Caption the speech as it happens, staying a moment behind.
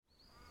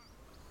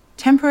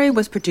Temporary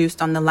was produced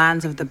on the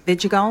lands of the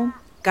Bidjigal,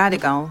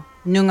 Gadigal,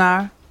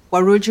 Noongar,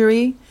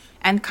 Wiradjuri,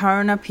 and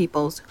Kaurna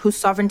peoples whose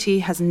sovereignty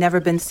has never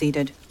been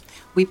ceded.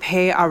 We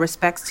pay our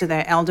respects to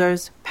their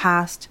elders,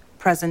 past,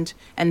 present,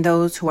 and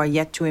those who are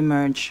yet to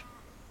emerge.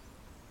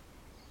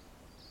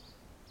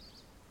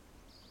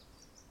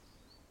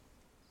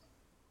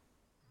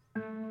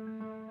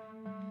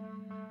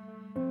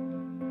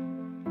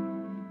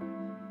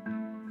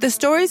 The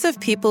stories of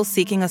people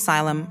seeking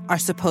asylum are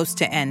supposed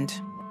to end.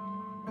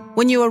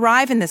 When you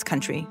arrive in this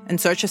country in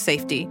search of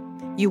safety,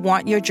 you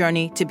want your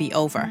journey to be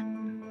over.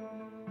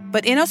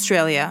 But in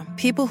Australia,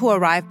 people who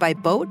arrive by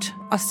boat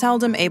are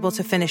seldom able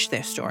to finish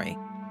their story.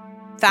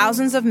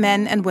 Thousands of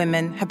men and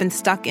women have been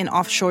stuck in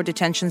offshore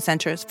detention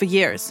centers for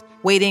years,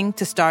 waiting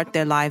to start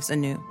their lives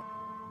anew.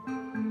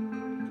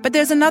 But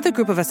there's another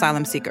group of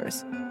asylum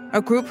seekers,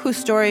 a group whose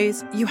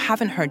stories you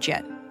haven't heard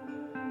yet.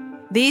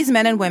 These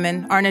men and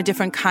women are in a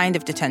different kind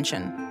of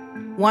detention,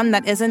 one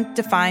that isn't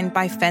defined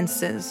by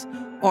fences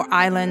or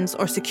islands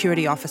or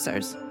security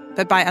officers,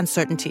 but by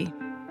uncertainty,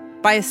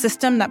 by a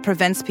system that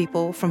prevents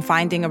people from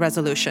finding a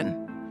resolution,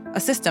 a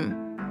system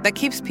that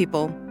keeps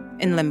people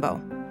in limbo.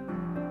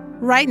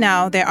 Right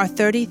now, there are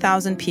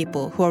 30,000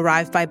 people who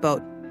arrive by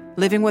boat,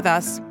 living with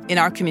us in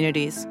our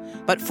communities,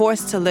 but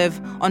forced to live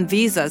on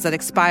visas that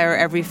expire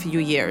every few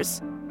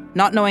years,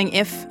 not knowing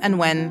if and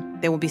when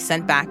they will be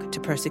sent back to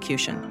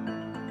persecution.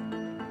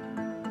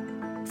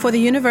 For the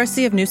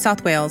University of New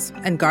South Wales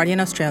and Guardian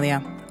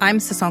Australia, I'm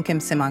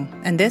Sasonkim Simang,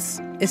 and this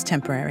is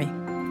Temporary.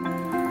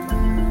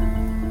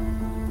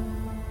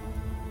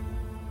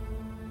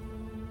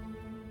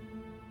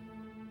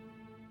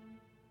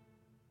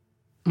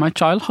 My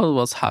childhood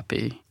was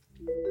happy.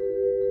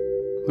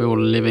 We were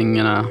living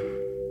in a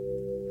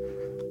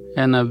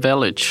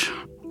village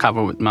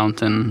covered with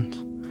mountains,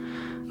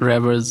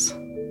 rivers.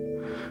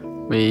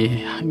 We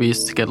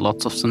used to get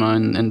lots of snow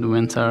in the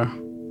winter.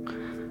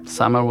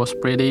 Summer was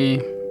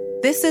pretty.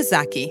 This is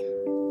Zaki.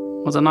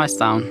 It was a nice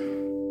town.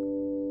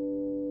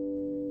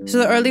 So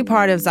the early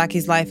part of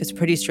Zaki's life is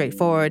pretty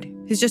straightforward.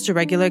 He's just a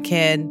regular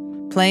kid,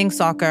 playing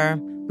soccer,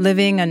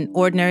 living an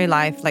ordinary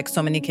life like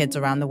so many kids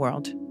around the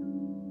world.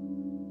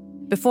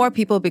 Before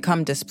people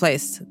become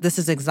displaced, this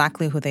is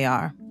exactly who they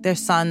are. Their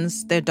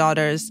sons, their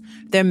daughters,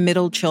 their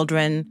middle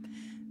children,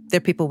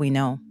 they're people we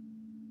know.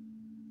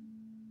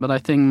 But I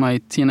think my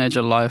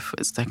teenager life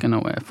is taken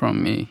away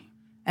from me.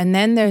 And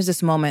then there's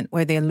this moment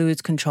where they lose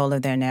control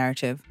of their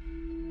narrative.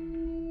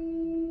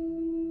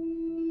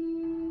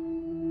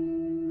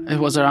 It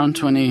was around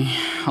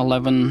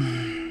 2011,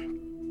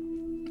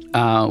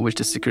 which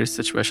the security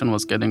situation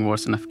was getting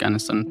worse in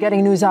Afghanistan.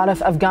 Getting news out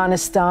of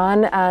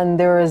Afghanistan, and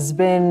there has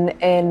been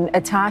an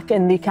attack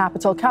in the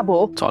capital,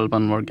 Kabul.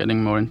 Taliban were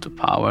getting more into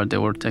power. They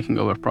were taking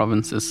over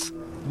provinces.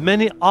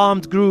 Many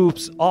armed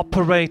groups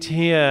operate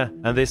here,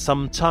 and they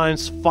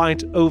sometimes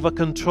fight over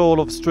control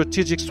of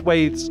strategic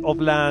swathes of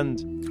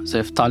land. So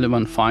if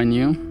Taliban find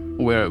you,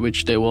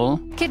 which they will.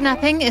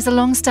 Kidnapping is a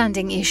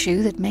long-standing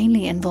issue that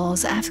mainly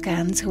involves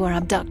Afghans who are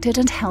abducted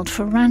and held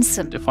for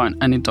ransom. They find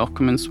any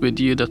documents with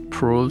you that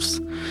proves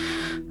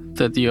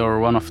that you're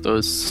one of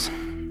those,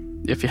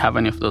 if you have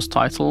any of those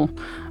titles,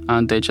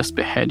 and they just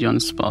behead you on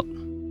the spot.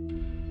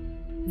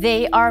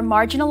 They are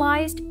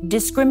marginalized,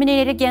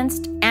 discriminated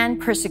against, and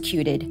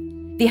persecuted.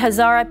 The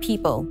Hazara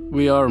people.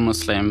 We are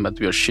Muslim, but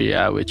we are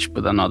Shia, which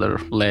put another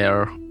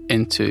layer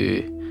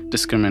into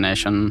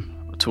discrimination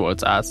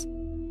towards us.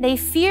 They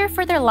fear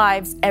for their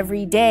lives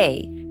every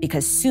day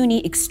because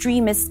Sunni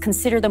extremists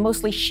consider the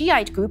mostly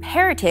Shiite group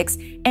heretics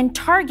and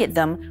target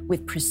them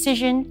with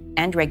precision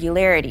and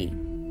regularity.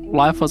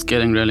 Life was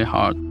getting really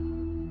hard.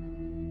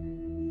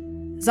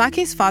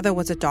 Zaki's father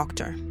was a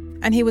doctor,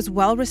 and he was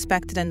well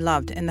respected and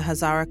loved in the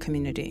Hazara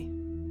community.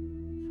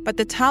 But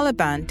the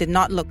Taliban did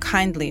not look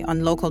kindly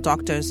on local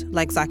doctors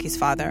like Zaki's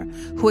father,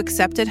 who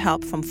accepted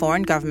help from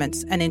foreign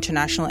governments and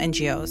international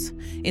NGOs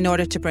in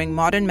order to bring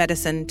modern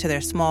medicine to their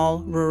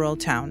small, rural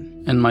town.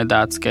 In my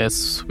dad's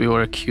case, we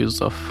were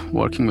accused of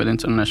working with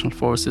international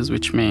forces,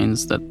 which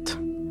means that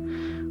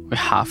we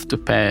have to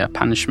pay a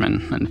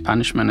punishment, and the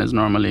punishment is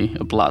normally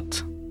a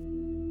blood.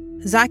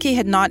 Zaki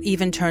had not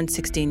even turned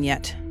 16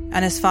 yet,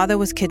 and his father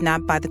was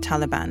kidnapped by the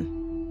Taliban,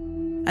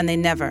 and they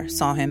never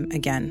saw him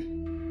again.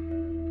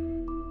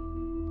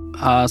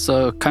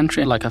 So a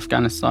country like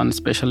Afghanistan,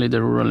 especially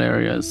the rural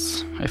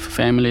areas, if a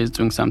family is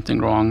doing something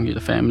wrong,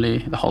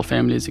 the whole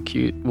family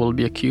will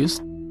be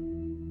accused.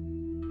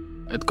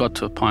 It got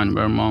to a point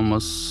where mom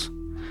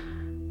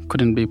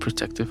couldn't be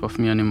protective of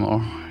me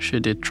anymore. She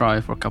did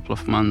try for a couple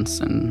of months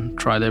and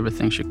tried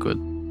everything she could.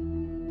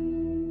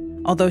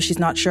 Although she's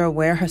not sure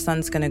where her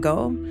son's going to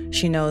go,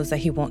 she knows that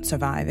he won't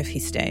survive if he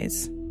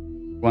stays.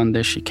 One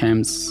day she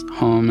came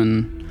home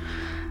and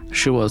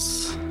she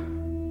was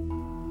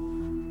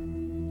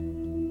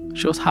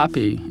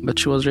happy, but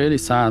she was really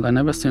sad. I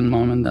never seen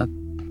mom in that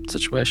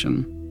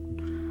situation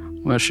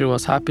where she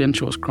was happy and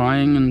she was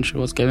crying and she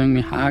was giving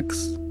me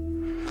hugs.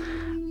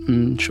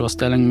 And she was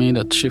telling me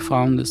that she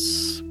found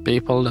these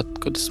people that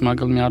could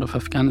smuggle me out of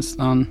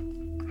Afghanistan.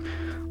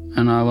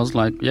 And I was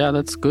like, yeah,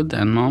 that's good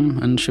then, Mom.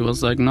 And she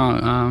was like,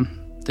 no,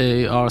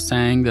 they are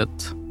saying that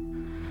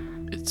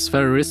it's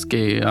very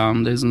risky.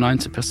 There's a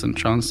 90%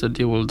 chance that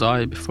you will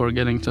die before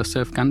getting to a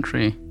safe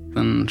country.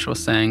 And she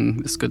was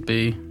saying this could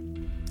be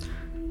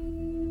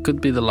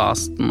the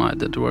last night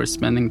that we're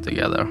spending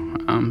together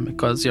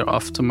because you're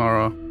off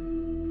tomorrow.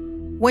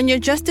 When you're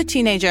just a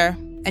teenager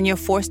and you're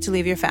forced to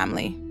leave your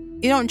family,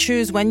 you don't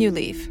choose when you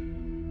leave.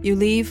 You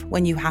leave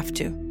when you have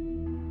to.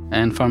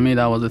 And for me,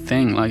 that was the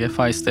thing. Like, if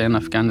I stay in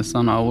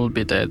Afghanistan, I will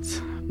be dead,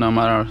 no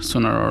matter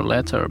sooner or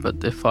later.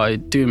 But if I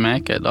do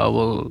make it, I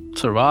will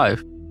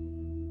survive.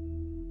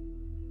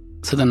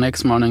 So the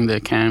next morning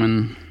they came,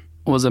 and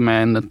it was a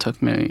man that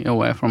took me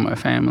away from my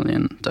family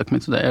and took me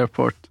to the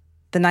airport.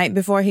 The night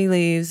before he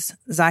leaves,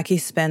 Zaki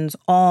spends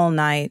all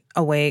night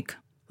awake,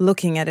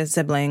 looking at his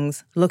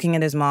siblings, looking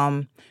at his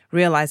mom,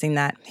 realizing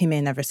that he may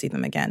never see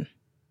them again.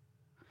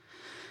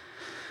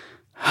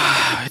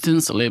 I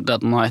didn't sleep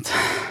that night,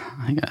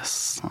 I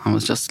guess. I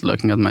was just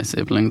looking at my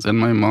siblings and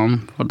my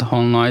mom for the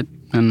whole night.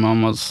 And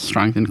Mom was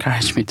trying to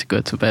encourage me to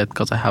go to bed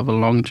because I have a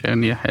long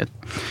journey ahead.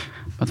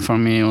 But for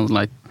me, it was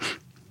like,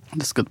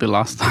 this could be the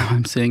last time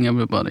I'm seeing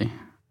everybody.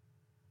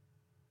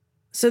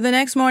 So the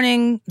next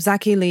morning,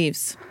 Zaki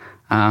leaves.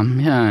 And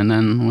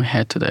then we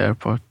head to the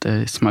airport.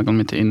 They smuggled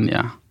me to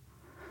India.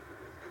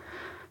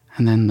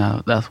 And then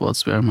that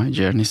was where my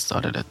journey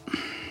started.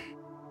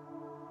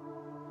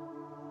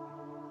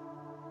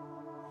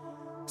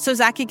 So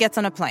Zaki gets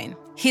on a plane.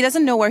 He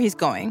doesn't know where he's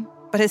going,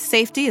 but his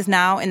safety is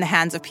now in the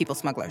hands of people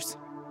smugglers.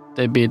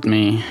 They beat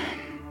me.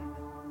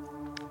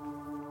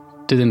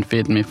 Didn't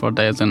feed me for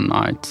days and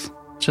nights.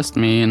 Just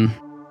me in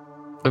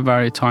a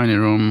very tiny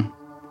room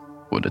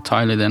with a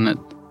toilet in it.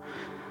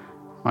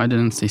 I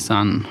didn't see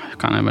sun. I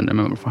can't even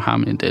remember for how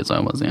many days I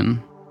was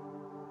in.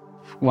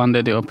 One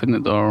day they opened the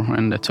door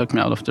and they took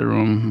me out of the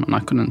room and I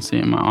couldn't see.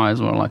 My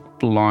eyes were like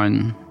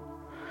blind.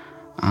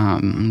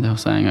 They were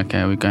saying,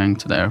 okay, we're going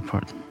to the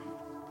airport.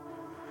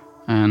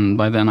 And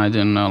by then I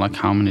didn't know like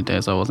how many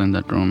days I was in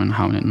that room and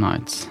how many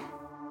nights.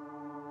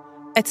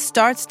 It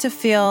starts to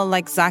feel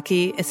like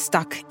Zaki is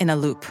stuck in a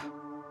loop.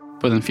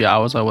 Within a few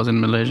hours I was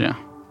in Malaysia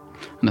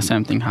and the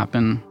same thing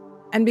happened.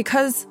 And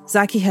because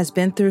Zaki has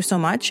been through so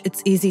much,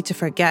 it's easy to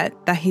forget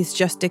that he's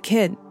just a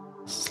kid.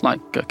 It's like,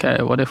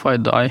 okay, what if I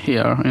die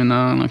here,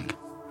 like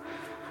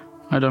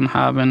I don't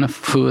have enough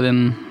food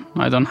and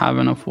I don't have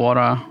enough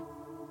water.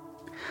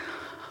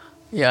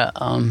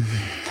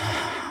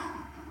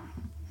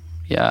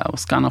 I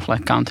was kind of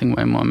like counting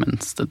my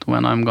moments that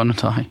when I'm gonna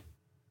die.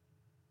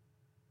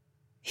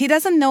 He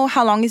doesn't know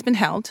how long he's been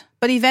held,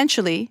 but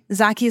eventually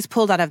Zaki is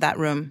pulled out of that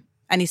room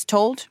and he's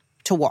told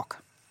to walk.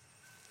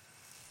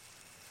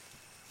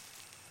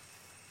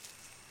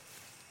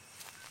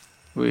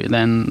 We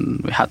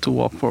had to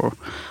walk for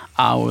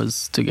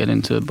hours to get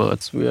into the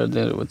boats. We were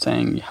there with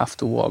saying you have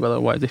to walk,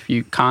 otherwise if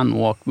you can't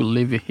walk, we'll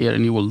leave you here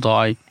and you will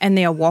die. And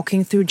they are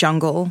walking through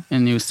jungle.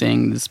 And you're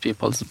seeing these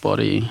people's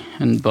body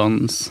and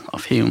bones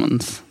of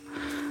humans.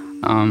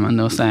 And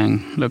they were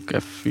saying, look,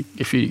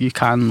 if you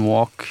can't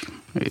walk,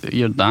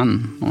 you're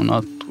done. We'll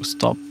not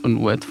stop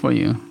and wait for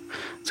you.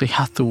 So you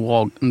have to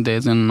walk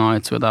days and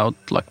nights without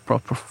like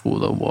proper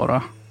food or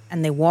water.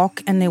 And they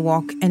walk and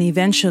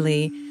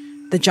eventually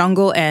the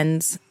jungle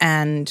ends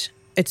and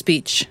it's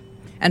beach.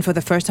 And for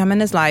the first time in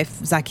his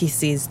life, Zaki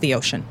sees the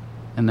ocean.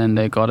 And then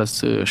they got us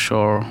to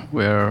shore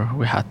where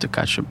we had to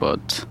catch a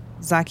boat.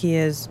 Zaki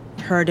is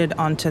herded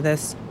onto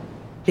this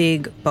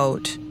big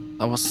boat.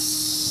 I was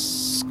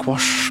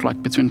squashed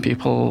like between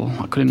people.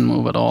 I couldn't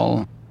move at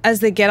all. As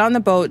they get on the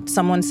boat,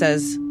 someone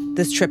says,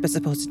 this trip is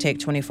supposed to take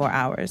 24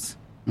 hours.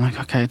 I'm like,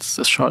 okay, it's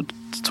a short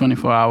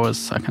 24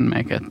 hours. I can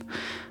make it.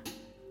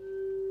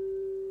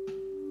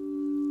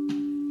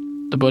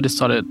 The boat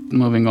started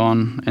moving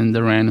on and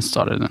the rain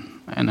started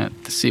and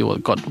the sea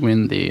got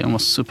windy and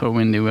was super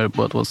windy where the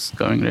boat was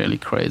going really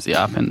crazy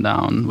up and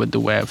down with the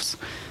waves.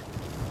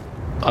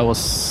 I was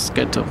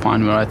scared to a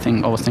point where I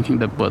was thinking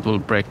the boat will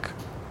break.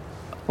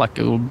 Like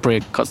it will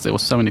break because there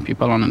was so many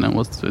people on it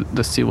and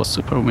the sea was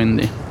super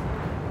windy.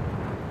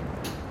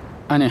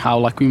 Anyhow,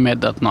 like we met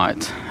that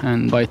night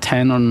and by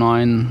 10 or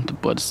 9 the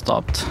boat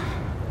stopped.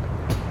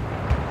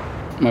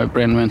 My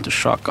brain went to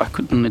shock. I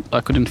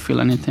couldn't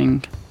feel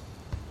anything.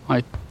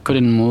 I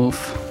couldn't move.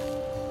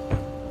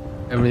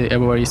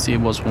 Everywhere you see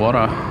was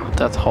water.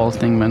 That whole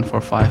thing went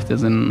for 5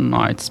 days and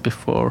nights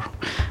before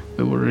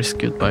we were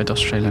rescued by the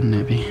Australian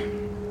Navy.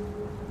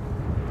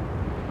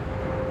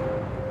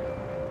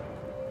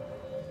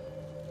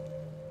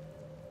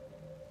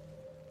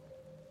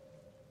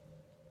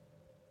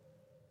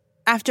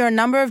 After a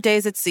number of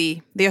days at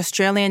sea, the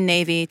Australian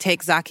Navy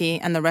takes Zaki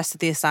and the rest of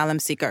the asylum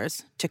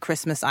seekers to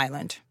Christmas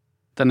Island.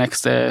 The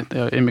next day,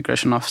 the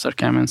immigration officer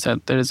came and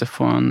said, there is a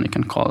phone, you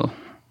can call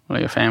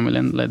your family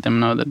and let them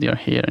know that you're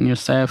here and you're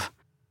safe.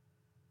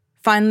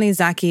 Finally,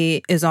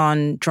 Zaki is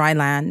on dry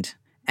land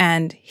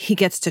and he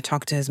gets to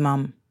talk to his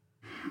mom.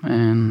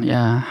 And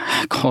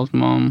I called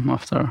Mom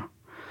after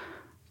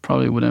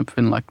probably would have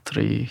been like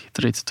 3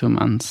 to 2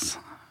 months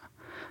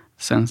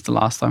since the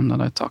last time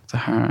that I talked to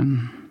her.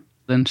 And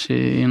Then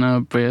she,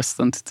 burst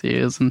into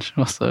tears and she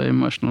was so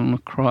emotional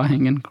and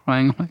crying.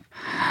 I'm like,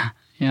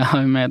 yeah,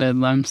 I made it,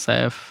 I'm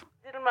safe.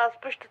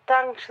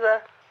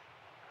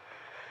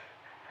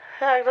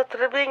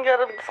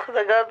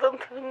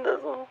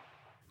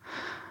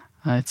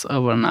 It's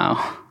over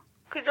now.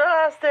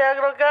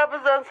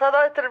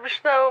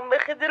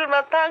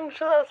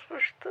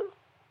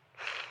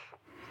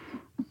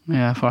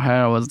 Yeah, for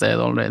her I was dead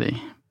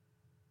already.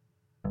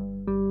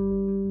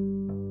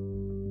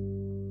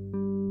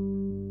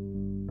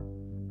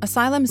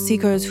 Asylum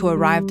seekers who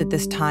arrived at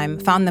this time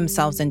found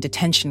themselves in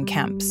detention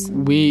camps.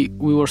 We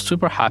were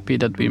super happy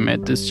that we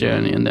made this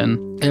journey, and then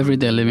every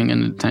day living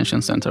in a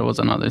detention center was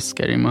another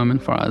scary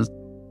moment for us.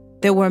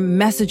 There were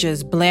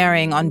messages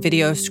blaring on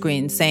video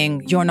screens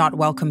saying, "You're not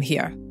welcome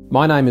here."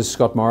 My name is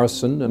Scott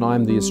Morrison and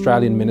I'm the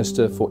Australian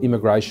Minister for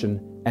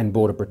Immigration and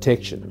Border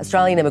Protection.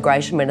 Australian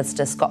Immigration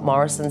Minister Scott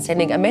Morrison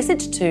sending a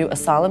message to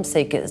asylum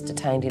seekers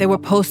detained in... There were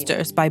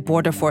posters by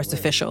Border Force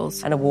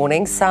officials. And a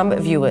warning, some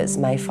viewers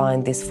may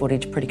find this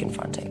footage pretty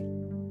confronting.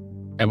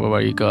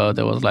 Everywhere you go,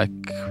 there was like,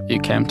 you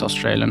came to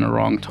Australia in the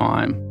wrong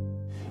time.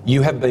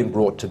 You have been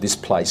brought to this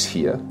place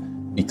here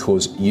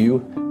because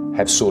you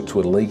have sought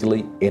to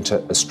illegally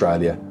enter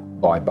Australia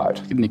by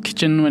boat. In the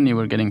kitchen when you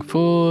were getting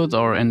food,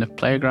 or in the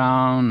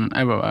playground,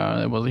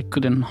 everywhere. You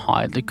couldn't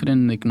hide, they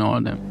couldn't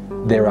ignore them.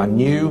 There are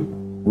new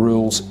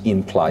rules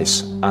in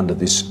place under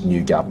this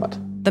new government.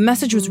 The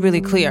message was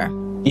really clear.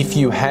 If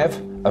you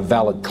have a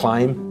valid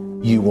claim,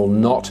 you will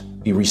not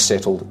be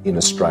resettled in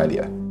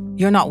Australia.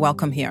 You're not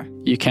welcome here.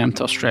 You came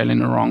to Australia in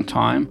the wrong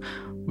time.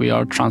 We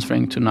are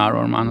transferring to Nauru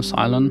or Manus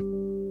Island.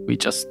 We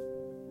just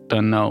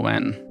don't know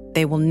when.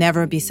 They will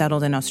never be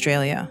settled in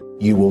Australia.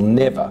 You will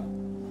never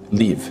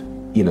live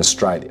in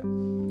Australia.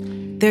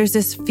 There's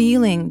this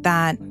feeling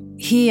that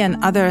he and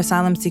other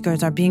asylum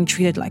seekers are being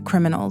treated like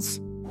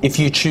criminals. If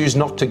you choose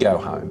not to go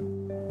home,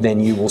 then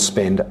you will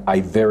spend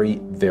a very,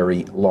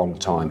 very long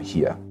time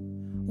here.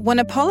 When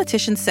a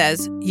politician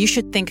says you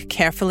should think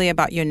carefully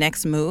about your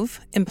next move,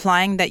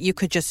 implying that you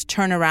could just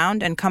turn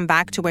around and come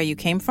back to where you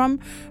came from,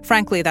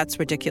 frankly, that's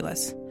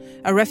ridiculous.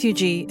 A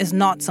refugee is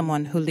not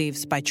someone who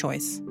leaves by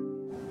choice.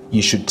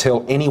 You should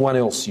tell anyone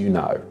else you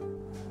know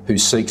who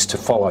seeks to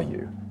follow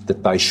you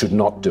that they should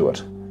not do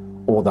it,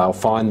 or they'll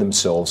find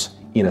themselves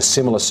in a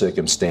similar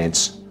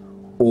circumstance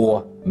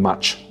or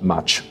much,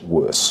 much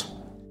worse.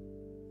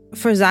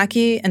 For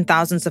Zaki and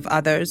thousands of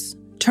others,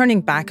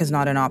 turning back is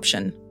not an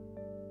option.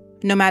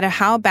 No matter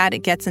how bad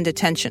it gets in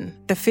detention,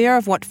 the fear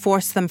of what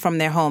forced them from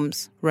their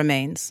homes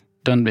remains.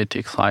 Don't be too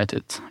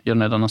excited. You're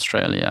not in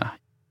Australia.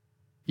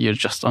 You're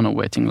just on a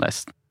waiting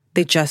list.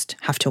 They just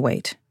have to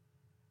wait.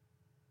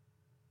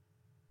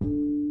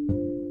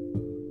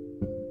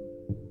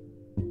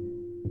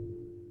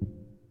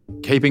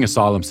 Keeping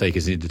asylum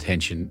seekers in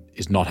detention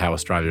is not how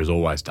Australia has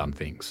always done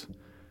things.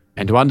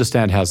 And to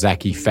understand how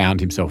Zaki found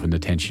himself in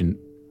detention,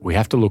 we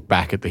have to look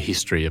back at the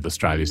history of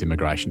Australia's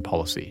immigration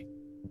policy.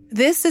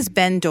 This is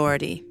Ben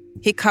Doherty.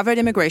 He covered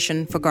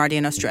immigration for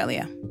Guardian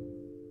Australia.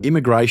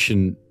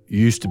 Immigration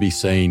used to be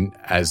seen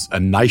as a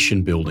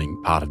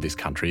nation-building part of this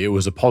country. It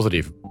was a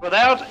positive.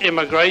 Without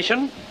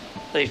immigration,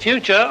 the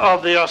future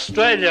of the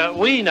Australia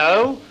we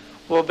know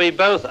will be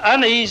both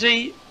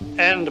uneasy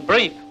and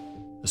brief.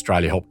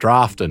 Australia helped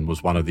draft and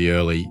was one of the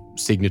early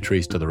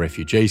signatories to the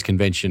Refugees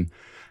Convention,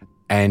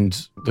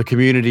 and the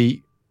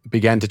community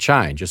began to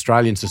change.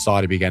 Australian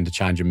society began to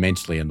change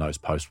immensely in those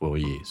post-war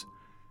years.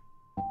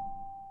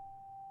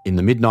 In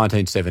the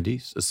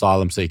mid-1970s,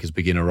 asylum seekers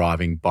begin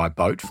arriving by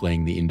boat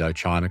fleeing the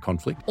Indochina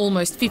conflict.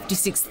 Almost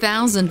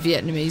 56,000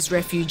 Vietnamese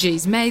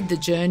refugees made the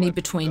journey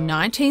between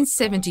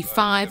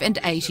 1975 and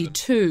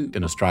 82.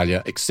 And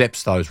Australia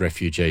accepts those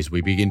refugees. We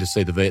begin to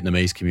see the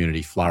Vietnamese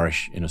community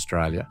flourish in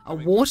Australia. A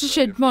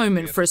watershed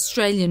moment for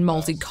Australian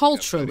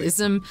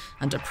multiculturalism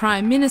under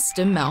Prime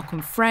Minister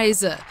Malcolm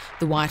Fraser.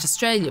 The White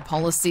Australia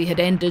policy had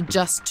ended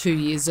just 2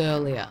 years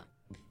earlier.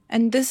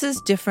 And this is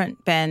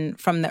different, Ben,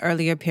 from the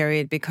earlier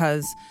period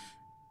because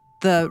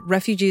the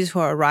refugees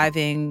who are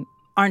arriving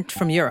aren't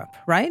from Europe,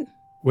 right?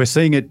 We're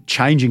seeing it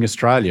changing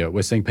Australia.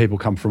 We're seeing people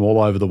come from all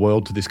over the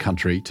world to this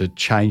country to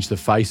change the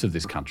face of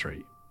this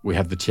country. We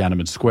have the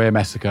Tiananmen Square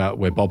massacre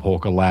where Bob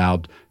Hawke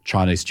allowed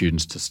Chinese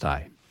students to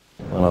stay.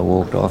 When I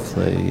walked off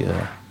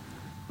the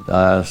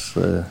dais,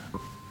 the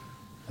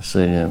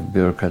senior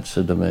bureaucrat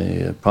said to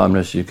me, "Prime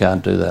Minister, you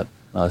can't do that."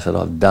 I said,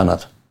 "I've done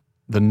it."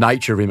 The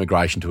nature of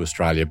immigration to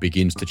Australia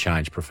begins to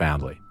change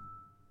profoundly.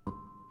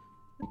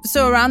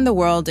 So around the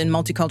world in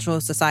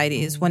multicultural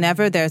societies,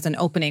 whenever there's an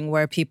opening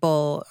where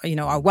people,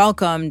 are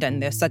welcomed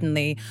and there's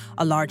suddenly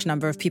a large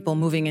number of people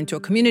moving into a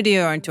community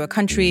or into a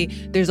country,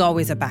 there's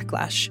always a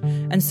backlash.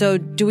 And so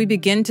do we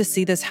begin to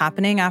see this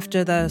happening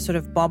after the sort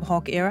of Bob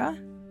Hawke era?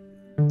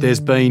 There's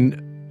been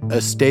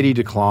a steady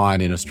decline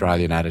in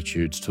Australian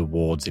attitudes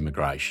towards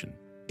immigration.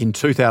 In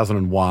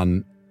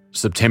 2001,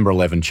 September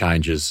 11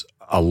 changes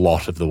a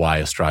lot of the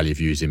way Australia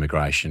views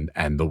immigration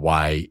and the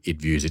way it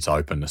views its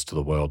openness to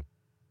the world.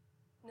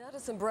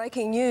 Some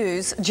breaking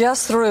news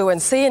just through,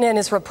 and CNN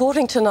is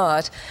reporting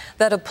tonight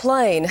that a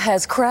plane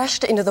has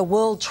crashed into the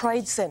World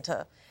Trade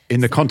Center.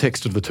 In the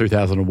context of the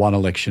 2001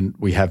 election,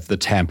 we have the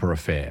Tampa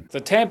affair.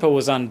 The Tampa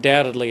was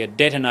undoubtedly a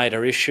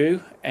detonator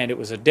issue, and it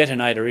was a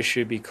detonator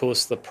issue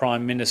because the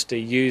Prime Minister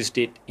used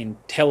it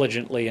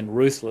intelligently and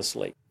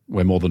ruthlessly.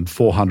 Where more than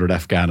 400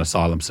 Afghan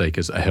asylum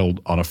seekers are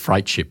held on a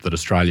freight ship that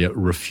Australia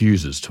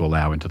refuses to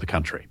allow into the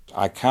country.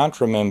 I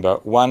can't remember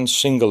one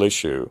single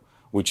issue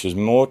which has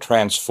more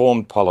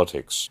transformed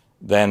politics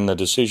than the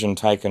decision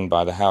taken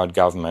by the Howard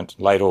government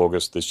late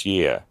August this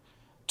year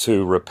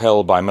to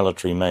repel by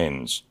military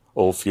means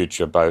all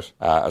future boat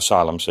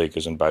asylum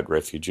seekers and boat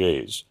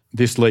refugees.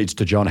 This leads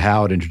to John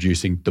Howard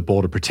introducing the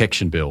Border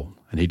Protection Bill,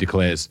 and he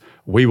declares,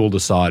 "We will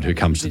decide who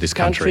comes to this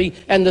country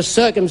and the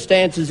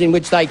circumstances in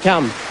which they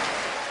come."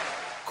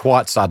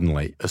 Quite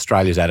suddenly,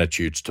 Australia's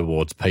attitudes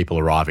towards people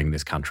arriving in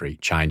this country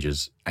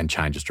changes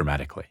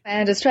dramatically.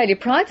 And Australia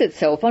prides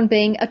itself on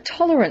being a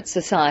tolerant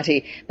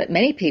society, but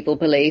many people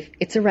believe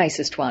it's a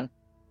racist one.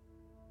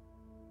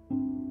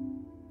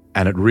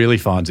 And it really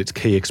finds its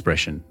key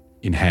expression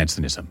in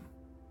Hansonism.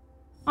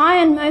 I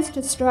and most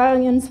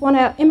Australians want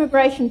our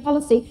immigration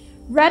policy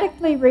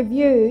radically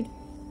reviewed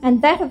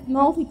and that of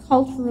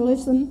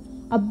multiculturalism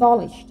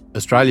abolished.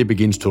 Australia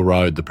begins to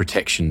erode the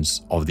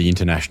protections of the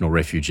international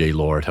refugee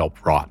law it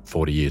helped write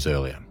 40 years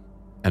earlier.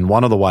 And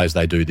one of the ways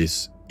they do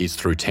this is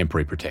through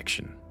temporary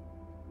protection.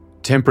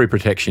 Temporary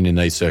protection in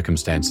these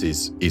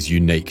circumstances is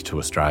unique to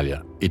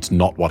Australia. It's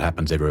not what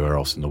happens everywhere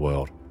else in the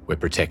world, where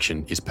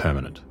protection is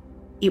permanent.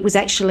 It was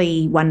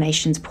actually One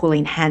Nation's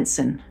Pauline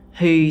Hanson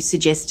who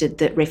suggested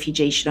that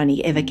refugees should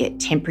only ever get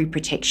temporary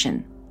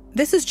protection.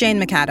 This is Jane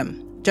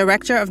McAdam,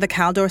 director of the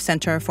Kaldor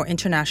Centre for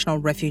International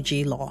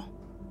Refugee Law.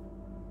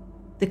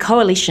 The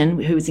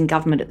coalition, who was in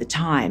government at the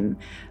time,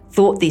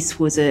 thought this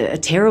was a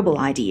terrible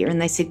idea,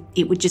 and they said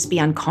it would just be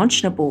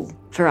unconscionable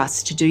for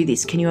us to do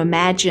this. Can you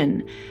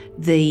imagine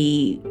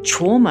the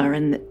trauma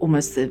and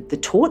almost the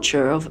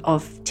torture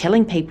of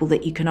telling people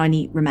that you can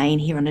only remain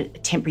here on a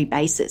temporary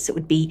basis? It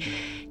would be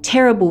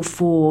terrible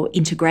for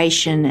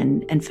integration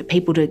and for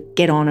people to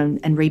get on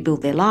and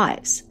rebuild their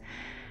lives.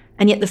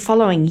 And yet the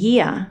following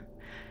year,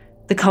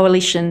 the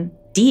coalition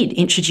did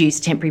introduce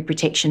temporary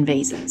protection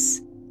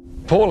visas.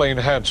 Pauline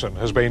Hanson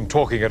has been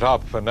talking it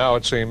up, and now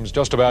it seems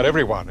just about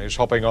everyone is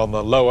hopping on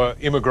the lower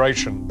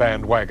immigration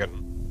bandwagon.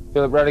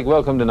 Philip Ruddock,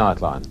 welcome to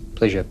Nightline.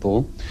 Pleasure,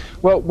 Paul.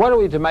 Well, what are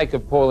we to make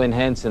of Pauline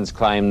Hanson's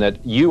claim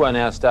that you are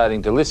now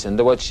starting to listen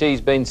to what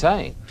she's been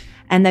saying?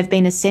 And they've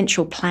been a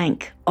central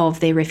plank of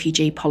their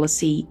refugee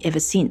policy ever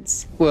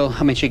since. Well,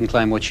 I mean, she can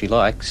claim what she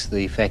likes.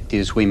 The fact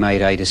is we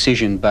made a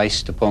decision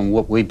based upon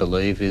what we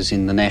believe is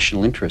in the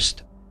national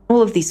interest.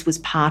 All of this was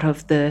part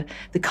of the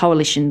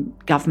coalition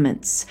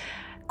government's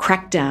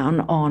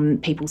crackdown on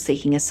people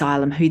seeking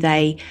asylum, who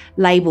they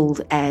labelled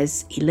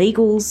as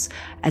illegals,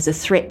 as a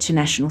threat to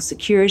national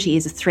security,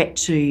 as a threat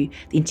to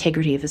the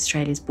integrity of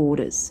Australia's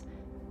borders.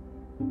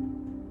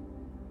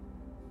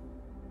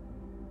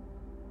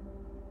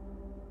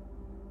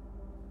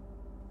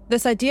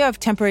 This idea of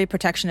temporary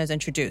protection is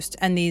introduced,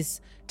 and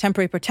these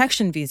temporary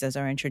protection visas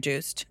are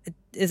introduced.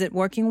 Is it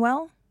working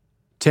well?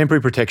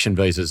 Temporary protection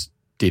visas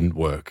didn't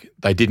work.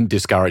 They didn't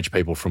discourage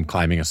people from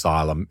claiming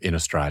asylum in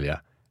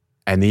Australia.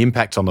 And the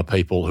impact on the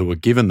people who were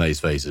given these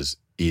visas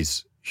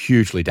is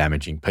hugely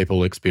damaging.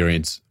 People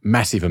experience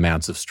massive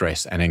amounts of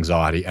stress and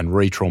anxiety and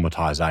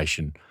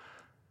re-traumatisation.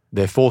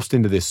 They're forced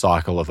into this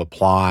cycle of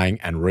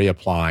applying and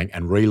reapplying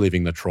and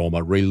reliving the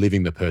trauma,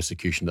 reliving the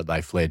persecution that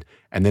they fled,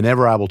 and they're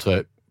never able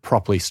to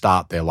properly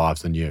start their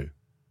lives anew.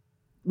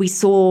 We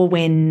saw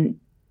when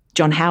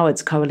John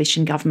Howard's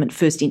coalition government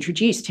first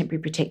introduced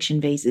temporary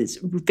protection visas,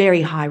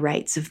 very high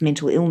rates of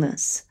mental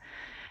illness.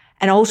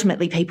 And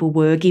ultimately people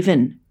were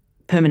given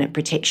permanent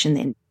protection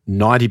then.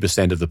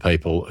 90% of the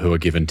people who are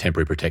given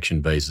temporary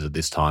protection visas at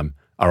this time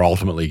are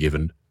ultimately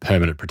given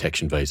permanent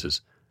protection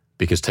visas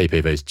because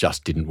TPVs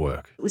just didn't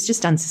work. It was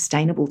just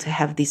unsustainable to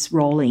have this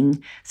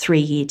rolling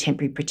 3-year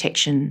temporary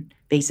protection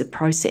visa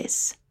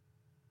process.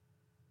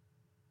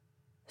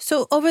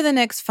 So over the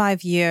next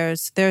 5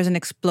 years, there's an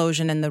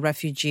explosion in the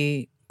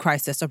refugee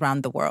crisis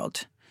around the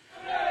world.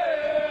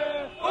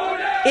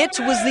 It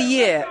was the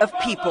year of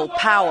people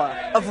power,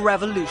 of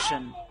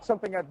revolution.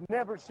 Something I've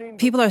never seen.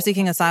 People are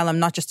seeking asylum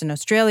not just in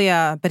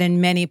Australia, but in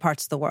many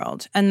parts of the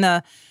world. And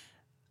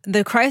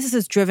the crisis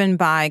is driven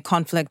by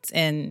conflicts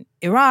in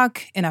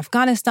Iraq, in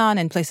Afghanistan,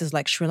 in places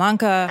like Sri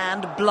Lanka.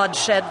 And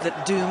bloodshed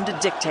that doomed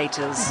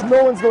dictators.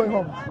 No one's going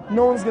home.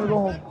 No one's going to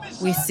go home.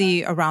 We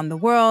see around the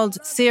world,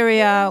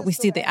 Syria, we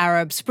see the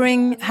Arab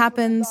Spring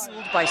happens.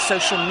 By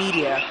social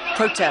media,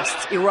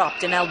 protests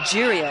erupt in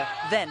Algeria,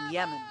 then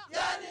Yemen.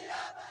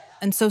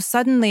 And so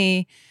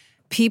suddenly,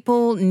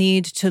 people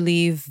need to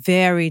leave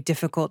very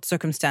difficult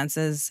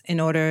circumstances in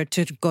order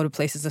to go to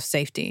places of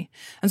safety.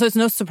 And so it's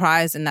no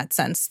surprise in that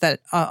sense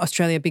that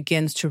Australia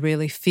begins to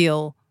really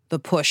feel the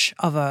push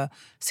of a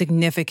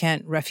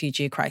significant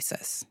refugee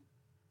crisis.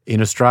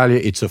 In Australia,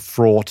 it's a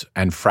fraught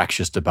and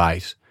fractious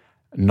debate.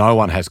 No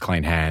one has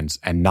clean hands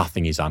and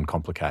nothing is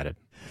uncomplicated.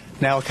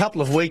 Now, a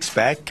couple of weeks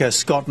back,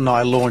 Scott and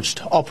I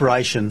launched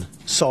Operation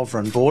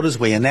Sovereign Borders.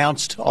 We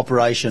announced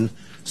Operation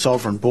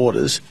Sovereign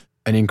Borders.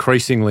 An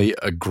increasingly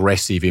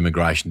aggressive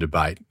immigration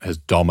debate has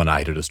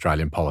dominated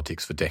Australian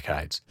politics for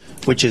decades.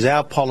 Which is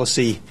our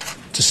policy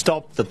to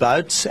stop the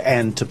boats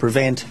and to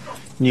prevent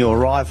new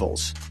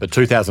arrivals. But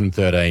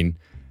 2013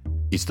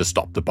 is the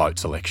Stop the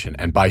Boats election,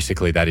 and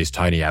basically that is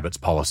Tony Abbott's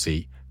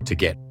policy to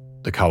get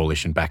the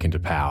coalition back into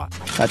power.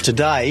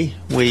 Today,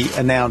 we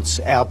announce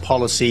our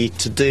policy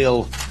to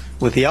deal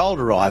with the old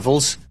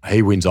arrivals.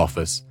 He wins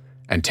office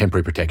and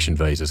temporary protection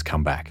visas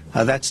come back.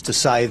 That's to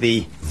say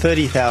the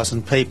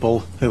 30,000 people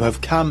who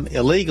have come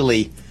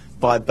illegally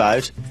by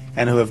boat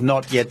and who have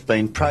not yet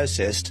been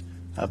processed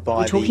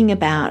by We're talking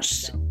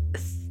about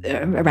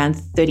around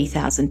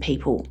 30,000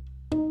 people.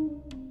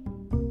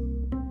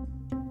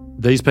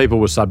 These people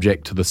were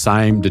subject to the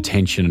same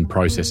detention and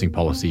processing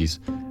policies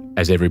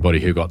as everybody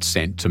who got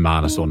sent to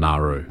Manus or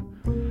Nauru.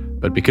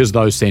 But because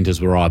those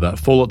centres were either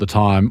full at the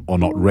time or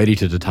not ready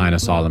to detain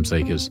asylum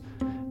seekers,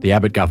 the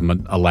Abbott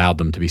government allowed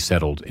them to be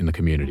settled in the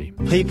community.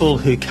 People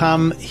who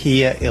come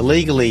here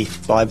illegally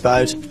by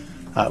boat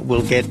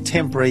will get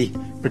temporary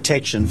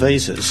protection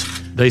visas.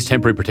 These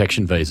temporary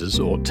protection visas,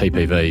 or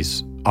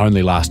TPVs,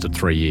 only lasted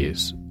 3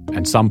 years.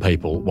 And some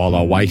people, while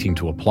they're waiting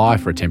to apply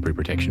for a temporary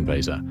protection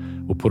visa,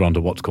 were put onto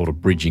what's called a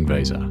bridging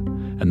visa.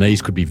 And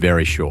these could be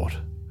very short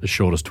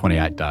as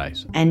 28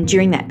 days. And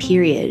during that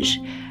period,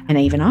 and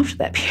even after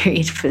that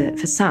period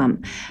for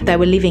some, they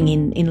were living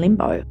in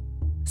limbo.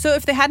 So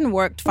if they hadn't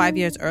worked 5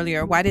 years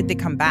earlier, why did they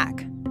come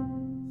back?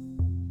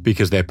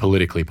 Because they're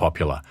politically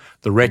popular.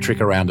 The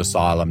rhetoric around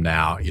asylum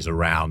now is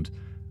around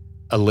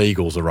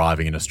illegals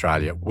arriving in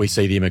Australia. We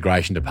see the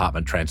Immigration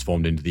Department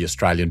transformed into the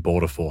Australian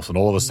Border Force, and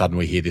all of a sudden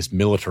we hear this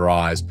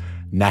militarised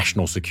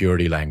national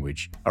security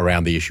language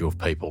around the issue of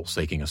people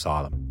seeking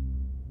asylum.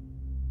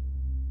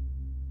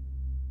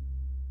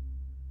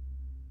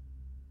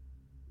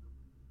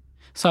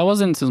 So I was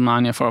in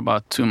Tasmania for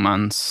about 2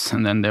 months,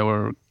 and then they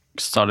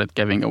started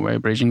giving away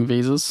bridging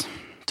visas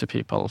to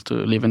people to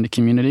live in the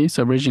community.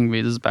 So bridging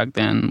visas back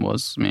then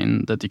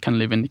mean that you can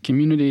live in the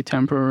community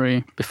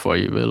temporarily before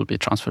you will be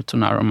transferred to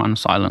Nauru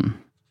Manus Island.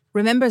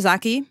 Remember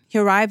Zaki? He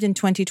arrived in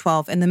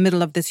 2012 in the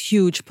middle of this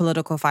huge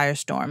political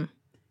firestorm.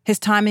 His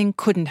timing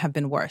couldn't have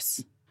been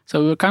worse.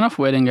 So we were kind of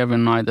waiting every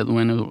night that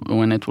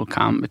when it will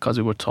come, because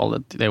we were told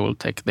that they will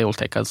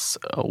take us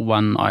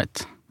one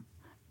night.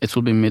 It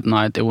will be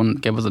midnight. They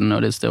wouldn't give us a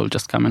notice. They will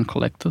just come and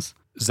collect us.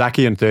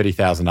 Zaki and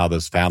 30,000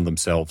 others found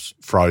themselves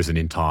frozen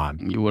in time.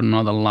 You were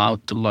not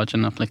allowed to lodge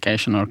an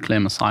application or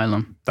claim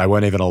asylum. They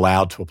weren't even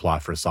allowed to apply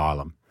for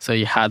asylum. So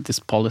you had this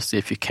policy,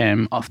 if you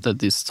came after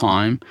this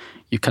time,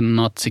 you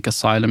cannot seek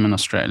asylum in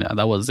Australia.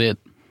 That was it.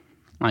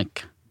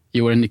 Like,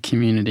 you were in the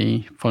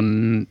community for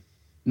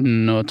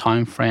no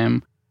time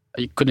frame.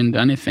 You couldn't do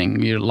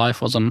anything. Your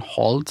life was on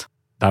hold.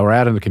 They were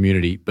out in the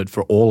community, but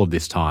for all of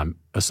this time,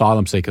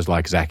 asylum seekers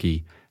like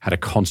Zaki had a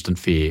constant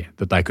fear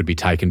that they could be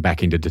taken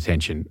back into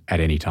detention at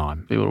any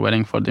time. We were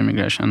waiting for the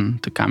immigration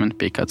to come and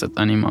pick us at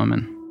any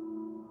moment.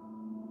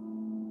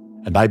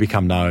 And they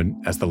become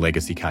known as the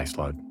legacy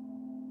caseload.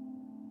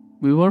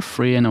 We were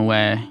free in a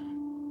way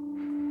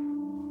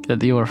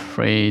that you were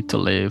free to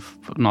live,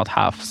 not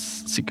have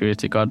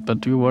security guard,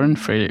 but we weren't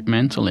free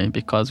mentally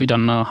because we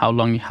don't know how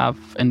long you have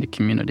in the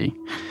community.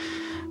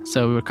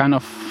 So we were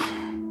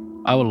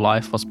our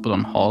life was put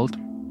on hold.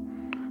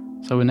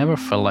 So we never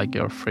felt like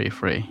you're free.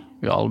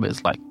 We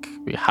always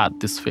we had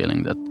this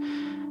feeling that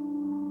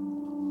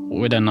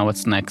we don't know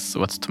what's next,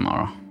 what's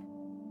tomorrow.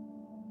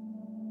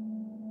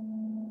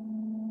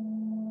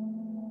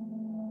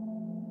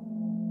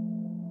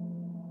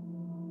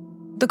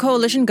 The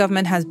coalition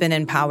government has been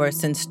in power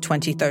since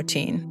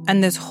 2013,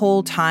 and this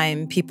whole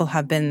time people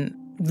have been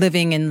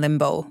living in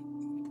limbo,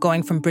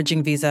 going from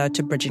bridging visa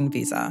to bridging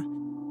visa.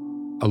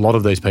 A lot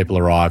of these people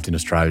arrived in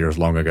Australia as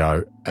long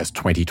ago as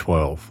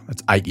 2012.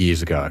 That's 8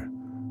 years ago.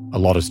 A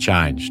lot has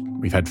changed.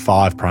 We've had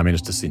 5 prime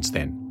ministers since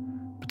then,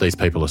 but these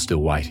people are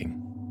still waiting.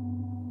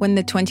 When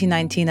the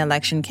 2019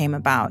 election came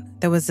about,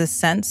 there was this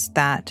sense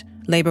that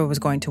Labor was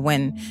going to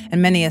win,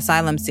 and many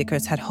asylum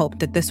seekers had hoped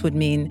that this would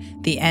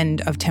mean the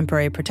end of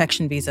temporary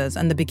protection visas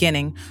and the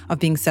beginning of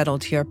being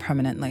settled here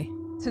permanently.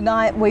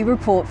 Tonight, we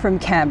report from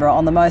Canberra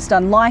on the most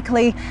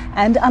unlikely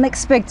and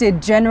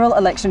unexpected general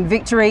election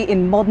victory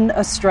in modern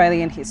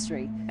Australian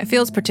history. It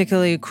feels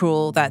particularly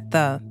cruel that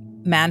the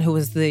man who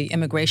was the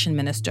immigration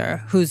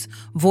minister, whose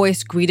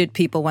voice greeted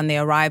people when they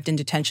arrived in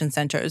detention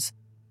centres,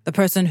 the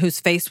person whose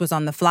face was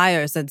on the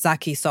flyers that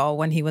Zaki saw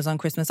when he was on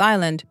Christmas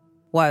Island,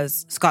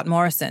 was Scott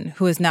Morrison,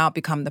 who has now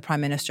become the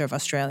Prime Minister of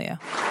Australia.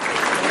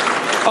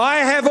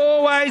 I have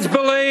always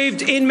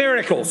believed in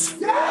miracles.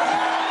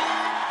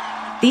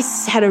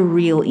 This had a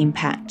real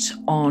impact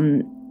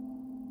on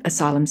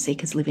asylum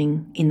seekers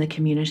living in the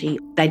community.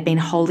 They'd been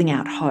holding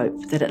out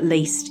hope that at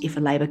least if a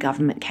Labor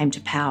government came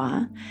to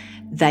power,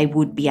 they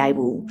would be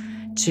able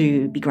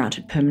to be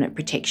granted permanent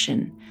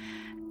protection.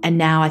 And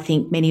now I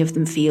think many of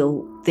them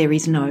feel there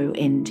is no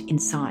end in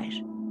sight.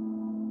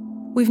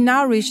 We've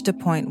now reached a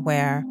point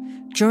where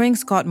During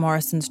Scott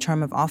Morrison's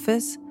term of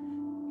office,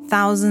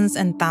 thousands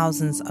and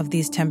thousands of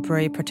these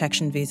temporary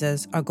protection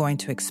visas are going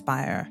to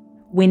expire.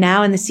 We're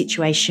now in the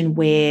situation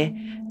where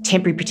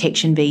temporary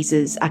protection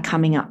visas are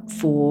coming up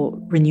for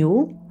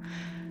renewal.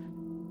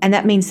 And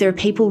that means there are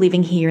people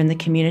living here in the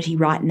community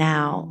right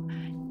now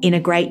in a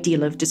great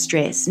deal of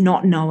distress,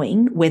 not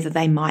knowing whether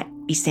they might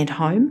be sent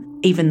home,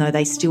 even though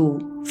they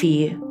still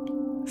fear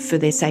for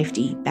their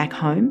safety back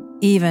home.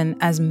 Even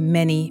as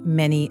many,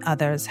 many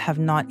others have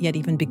not yet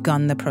even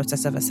begun the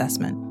process of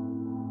assessment.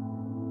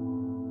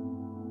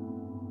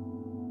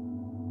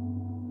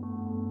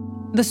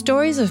 The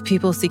stories of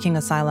people seeking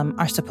asylum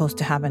are supposed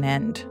to have an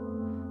end.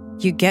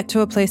 You get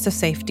to a place of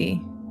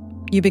safety,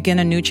 you begin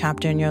a new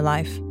chapter in your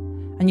life,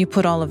 and you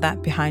put all of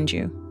that behind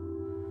you.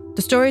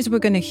 The stories we're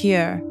going to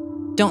hear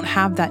don't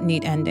have that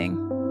neat ending.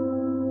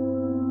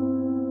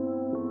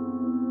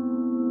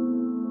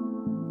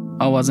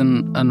 I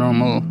wasn't a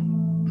normal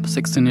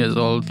 16 years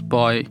old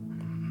boy.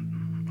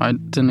 I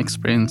didn't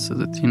experience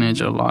the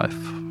teenager life.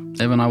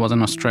 Even I was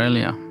in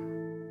Australia.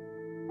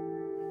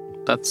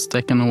 That's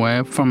taken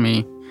away from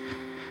me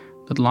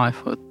that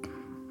life of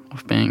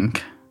being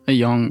a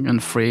young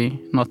and free,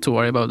 not to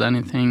worry about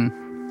anything.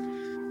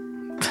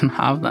 Didn't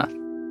have that.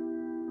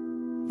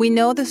 We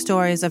know the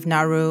stories of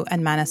Nauru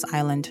and Manus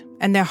Island,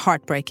 and they're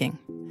heartbreaking.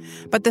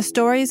 But the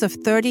stories of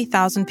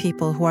 30,000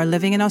 people who are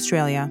living in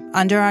Australia,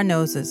 under our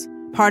noses,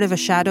 part of a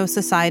shadow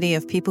society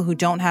of people who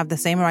don't have the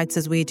same rights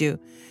as we do,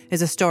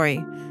 is a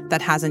story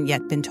that hasn't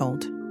yet been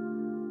told.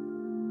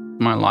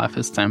 My life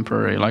is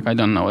temporary, like I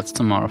don't know what's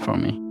tomorrow for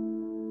me.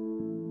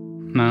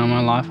 Now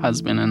my life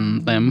has been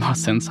in limbo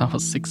since I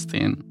was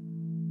 16.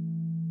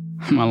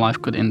 My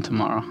life could end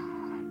tomorrow.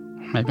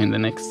 Maybe in the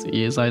next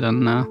years, I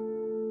don't know.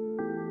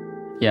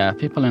 Yeah,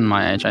 people in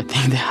my age, I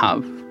think they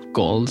have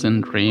goals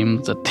and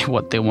dreams that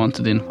what they want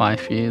to do in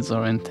 5 years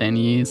or in 10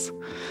 years.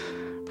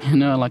 You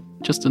know, like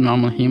just a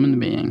normal human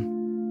being.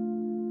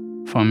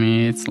 For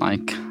me, it's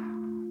like,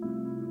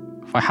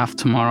 if I have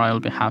tomorrow, I'll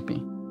be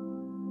happy.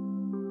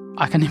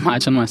 I can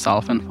imagine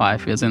myself in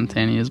 5 years and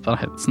 10 years,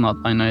 but it's not,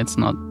 I know it's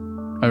not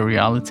a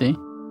reality.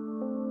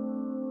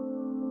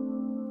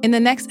 In the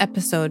next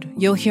episode,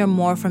 you'll hear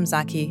more from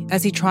Zaki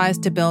as he tries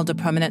to build a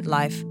permanent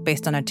life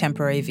based on a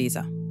temporary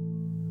visa.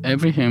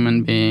 Every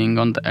human being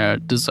on the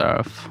earth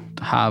deserves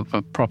to have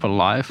a proper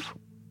life,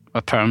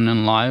 a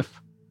permanent life.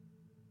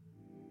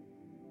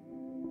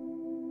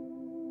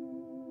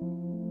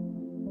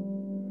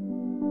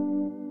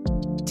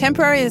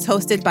 Temporary is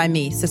hosted by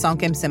me,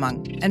 Sisonkem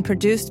Simang, and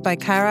produced by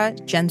Kara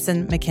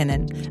Jensen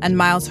McKinnon and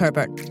Miles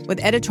Herbert,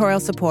 with editorial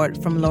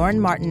support from Lauren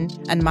Martin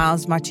and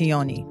Miles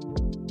Martioni.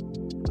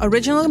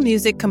 Original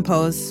music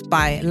composed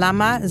by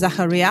Lama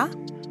Zacharia,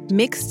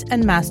 mixed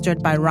and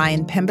mastered by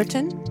Ryan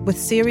Pemberton, with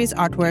series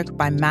artwork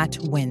by Matt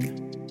Wynn.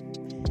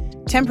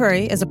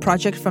 Temporary is a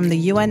project from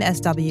the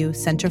UNSW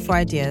Centre for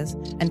Ideas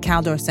and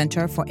Caldor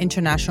Centre for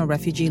International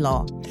Refugee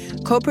Law,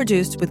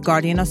 co-produced with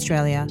Guardian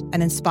Australia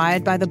and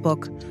inspired by the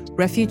book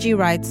Refugee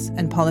Rights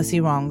and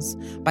Policy Wrongs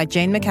by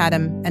Jane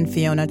McAdam and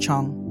Fiona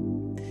Chong.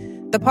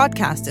 The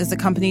podcast is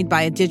accompanied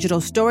by a digital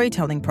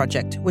storytelling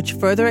project which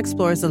further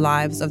explores the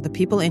lives of the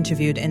people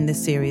interviewed in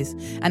this series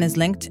and is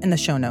linked in the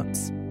show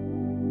notes.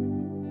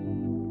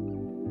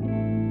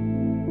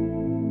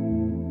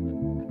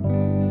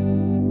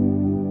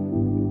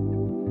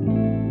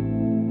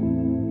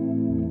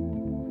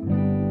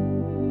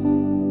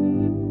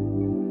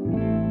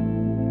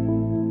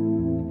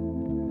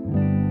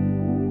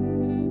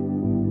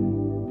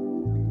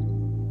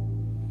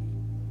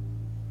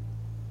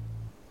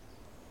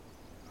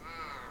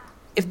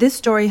 If this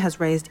story has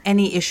raised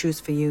any issues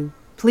for you,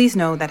 please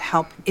know that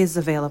help is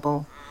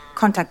available.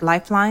 Contact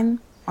Lifeline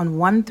on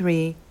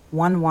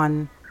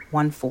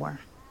 131114.